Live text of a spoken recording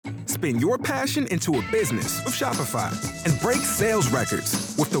Spin your passion into a business with Shopify and break sales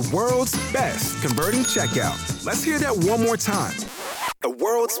records with the world's best converting checkout. Let's hear that one more time. The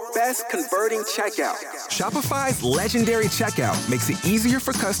world's best converting checkout. Shopify's legendary checkout makes it easier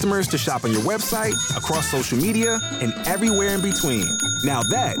for customers to shop on your website, across social media, and everywhere in between. Now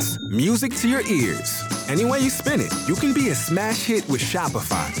that's music to your ears. Any way you spin it, you can be a smash hit with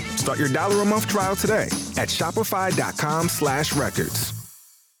Shopify. Start your $1 a month trial today at shopify.com/records.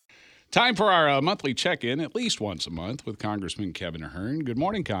 Time for our monthly check-in, at least once a month, with Congressman Kevin Hern. Good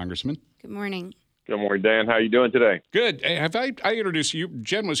morning, Congressman. Good morning. Good morning, Dan. How are you doing today? Good. Hey, have I introduced you?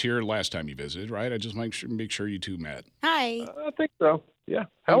 Jen was here last time you visited, right? I just make sure you two met. Hi. I think so. Yeah.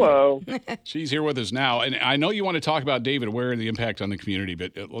 Hello. She's here with us now. And I know you want to talk about David Ware and the impact on the community,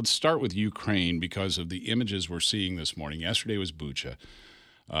 but let's start with Ukraine because of the images we're seeing this morning. Yesterday was Bucha.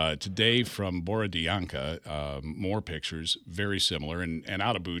 Today from Borodyanka, more pictures, very similar. And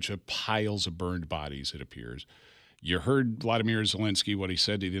out of Bucha, piles of burned bodies, it appears. You heard Vladimir Zelensky, what he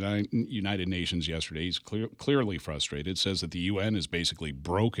said to the United Nations yesterday. He's clearly frustrated, says that the UN is basically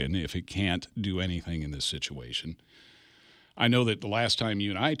broken if it can't do anything in this situation. I know that the last time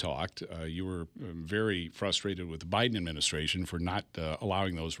you and I talked, you were very frustrated with the Biden administration for not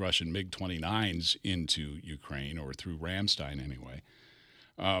allowing those Russian MiG-29s into Ukraine, or through Ramstein anyway.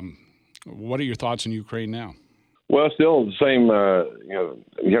 What are your thoughts on Ukraine now? Well, still the same.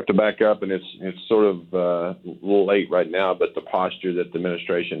 You have to back up, and it's sort of a little late right now. But the posture that the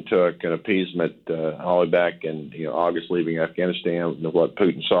administration took, and appeasement all the way back in August, leaving Afghanistan, what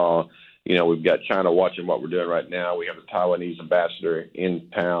Putin saw. We've got China watching what we're doing right now. We have the Taiwanese ambassador in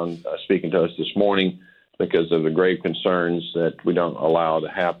town speaking to us this morning because of the grave concerns that we don't allow to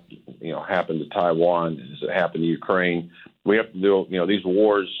happen to Taiwan as it happened to Ukraine. We have to do. These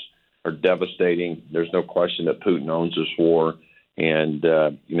wars are devastating. There's no question that Putin owns this war. And,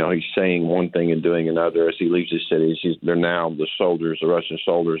 he's saying one thing and doing another as he leaves his cities. The Russian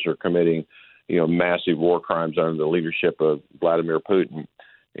soldiers are committing, massive war crimes under the leadership of Vladimir Putin.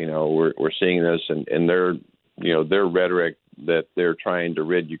 We're seeing this and their rhetoric that they're trying to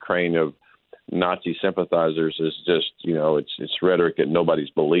rid Ukraine of Nazi sympathizers is just, it's rhetoric that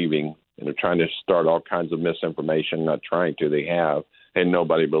nobody's believing. And they're trying to start all kinds of misinformation, not trying to, they have. And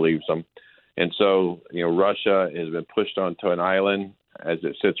nobody believes them. And so, Russia has been pushed onto an island as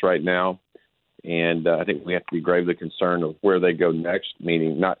it sits right now. And I think we have to be gravely concerned of where they go next,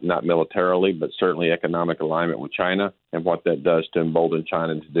 meaning not militarily, but certainly economic alignment with China and what that does to embolden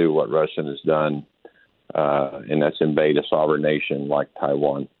China to do what Russia has done, and that's invade a sovereign nation like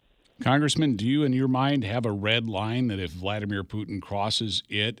Taiwan. Congressman, do you in your mind have a red line that if Vladimir Putin crosses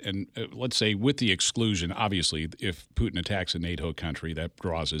it, and let's say with the exclusion, obviously, if Putin attacks a NATO country, that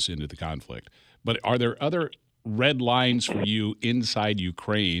draws us into the conflict. But are there other red lines for you inside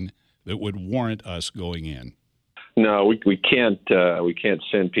Ukraine that would warrant us going in? No, we can't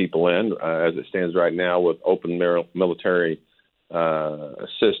send people in as it stands right now with open military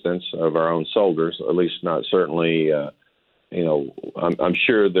assistance of our own soldiers, at least not certainly. I'm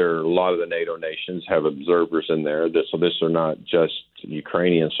sure there are a lot of the NATO nations have observers in there. So this are not just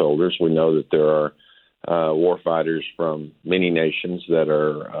Ukrainian soldiers. We know that there are war fighters from many nations that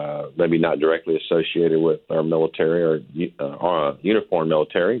are maybe not directly associated with our military or uniformed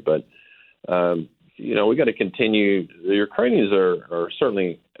military. But, we got to continue. The Ukrainians are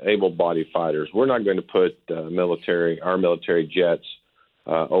certainly able-bodied fighters. We're not going to put our military jets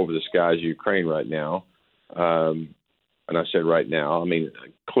over the skies of Ukraine right now. And I said right now,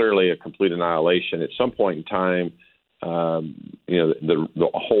 clearly a complete annihilation. At some point in time, the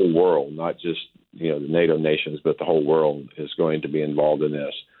whole world, not just, the NATO nations, but the whole world is going to be involved in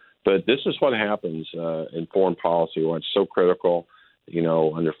this. But this is what happens in foreign policy when it's so critical.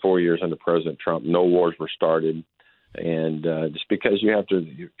 Under 4 years under President Trump, no wars were started. And just because you have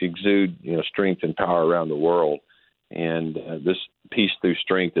to exude, strength and power around the world. And this peace through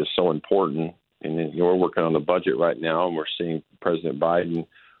strength is so important. And then, we're working on the budget right now, and we're seeing President Biden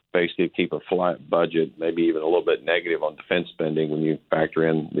basically keep a flat budget, maybe even a little bit negative on defense spending when you factor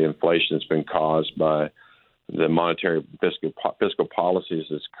in the inflation that's been caused by the monetary fiscal policies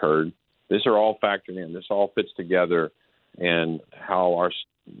that's occurred. These are all factored in. This all fits together, and how our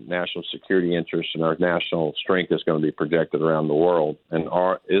national security interests and our national strength is going to be projected around the world. And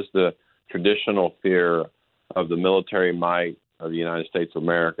is the traditional fear of the military might of the United States of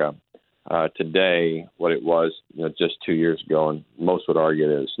America today what it was just 2 years ago, and most would argue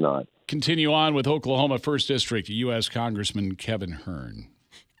that it's not. Continue on with Oklahoma 1st District, U.S. Congressman Kevin Hern.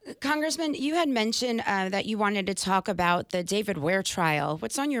 Congressman, you had mentioned that you wanted to talk about the David Ware trial.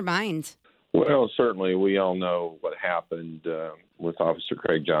 What's on your mind? Well, certainly we all know what happened with Officer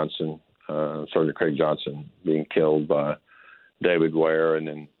Craig Johnson, Sergeant Craig Johnson being killed by David Ware, and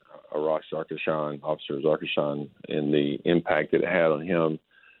then Officer Zarkashan, and the impact that it had on him,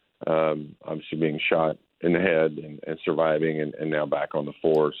 obviously being shot in the head and surviving, and now back on the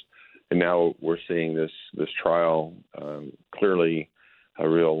force. And now we're seeing this trial, clearly a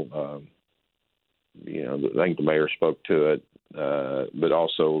real, I think the mayor spoke to it, but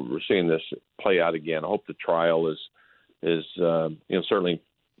also we're seeing this play out again. I hope the trial is certainly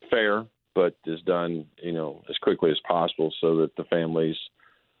fair, but is done, as quickly as possible so that the families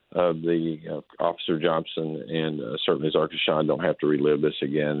of the Officer Johnson and certainly Zarkashan don't have to relive this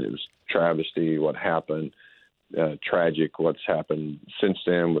again. It was travesty what happened, tragic what's happened since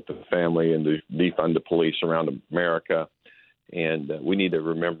then with the family and the defund the police around America. And we need to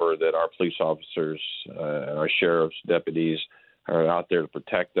remember that our police officers, our sheriffs, deputies are out there to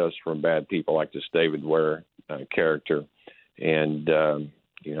protect us from bad people like this David Ware character. And,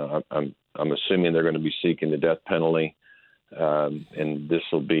 I'm assuming they're going to be seeking the death penalty. And this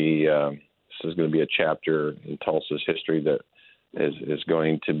is going to be a chapter in Tulsa's history that is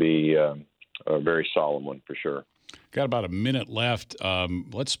going to be a very solemn one for sure. Got about a minute left.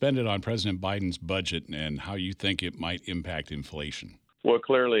 Let's spend it on President Biden's budget and how you think it might impact inflation. Well,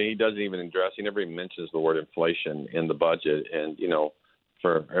 clearly he doesn't even address, he never even mentions the word inflation in the budget. And,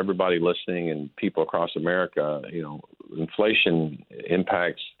 for everybody listening and people across America, inflation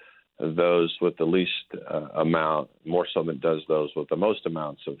impacts those with the least amount more so than it does those with the most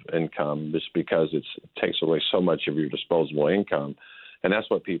amounts of income, just because it takes away so much of your disposable income. And that's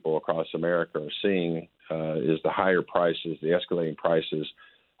what people across America are seeing is the higher prices, the escalating prices.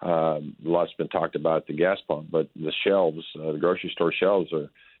 A lot's been talked about at the gas pump, but the shelves, the grocery store shelves,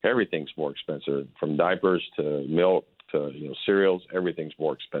 everything's more expensive, from diapers to milk to cereals. Everything's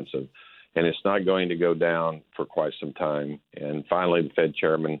more expensive, and it's not going to go down for quite some time. And finally, the Fed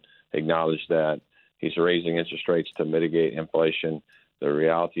chairman acknowledged that he's raising interest rates to mitigate inflation. The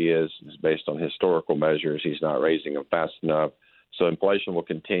reality is based on historical measures, he's not raising them fast enough. So inflation will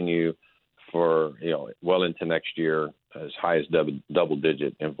continue for, well into next year, as high as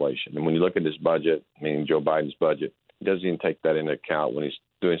double-digit inflation. And when you look at this budget, meaning Joe Biden's budget, he doesn't even take that into account when he's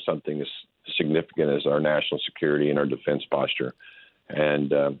doing something as significant as our national security and our defense posture.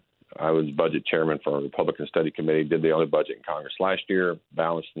 And I was budget chairman for a Republican Study Committee, did the only budget in Congress last year,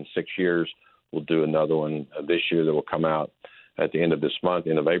 balanced in 6 years. We'll do another one this year that will come out at the end of this month,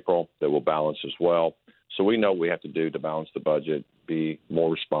 end of April, that will balance as well. So we know what we have to do to balance the budget, be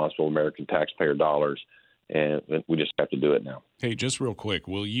more responsible American taxpayer dollars, and we just have to do it now. Hey, just real quick,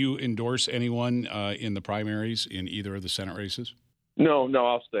 will you endorse anyone in the primaries in either of the Senate races? No,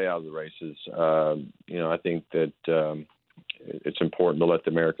 I'll stay out of the races. I think that it's important to let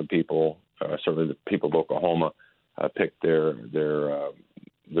the American people, certainly the people of Oklahoma, pick their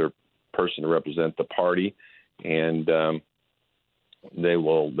person to represent the party, and they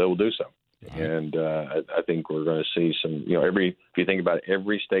will do so. And I think we're going to see some, if you think about it,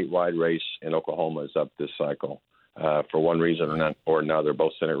 every statewide race in Oklahoma is up this cycle for one reason or another,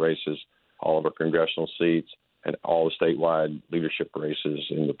 both Senate races, all of our congressional seats, and all the statewide leadership races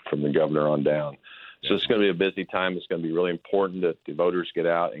from the governor on down. So it's going to be a busy time. It's going to be really important that the voters get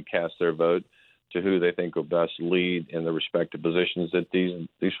out and cast their vote to who they think will best lead in the respective positions that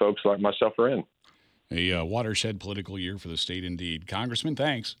these folks like myself are in. A watershed political year for the state indeed. Congressman,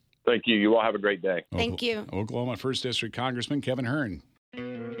 thanks. Thank you. You all have a great day. Thank you. Oklahoma 1st District Congressman Kevin Hern.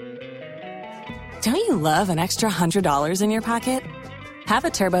 Don't you love an extra $100 in your pocket? Have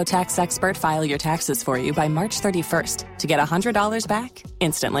a TurboTax expert file your taxes for you by March 31st to get $100 back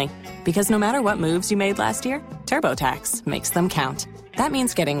instantly. Because no matter what moves you made last year, TurboTax makes them count. That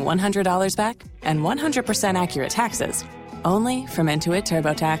means getting $100 back and 100% accurate taxes only from Intuit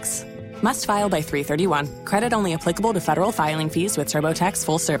TurboTax. Must file by 3/31. Credit only applicable to federal filing fees with TurboTax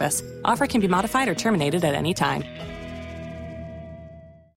full service. Offer can be modified or terminated at any time.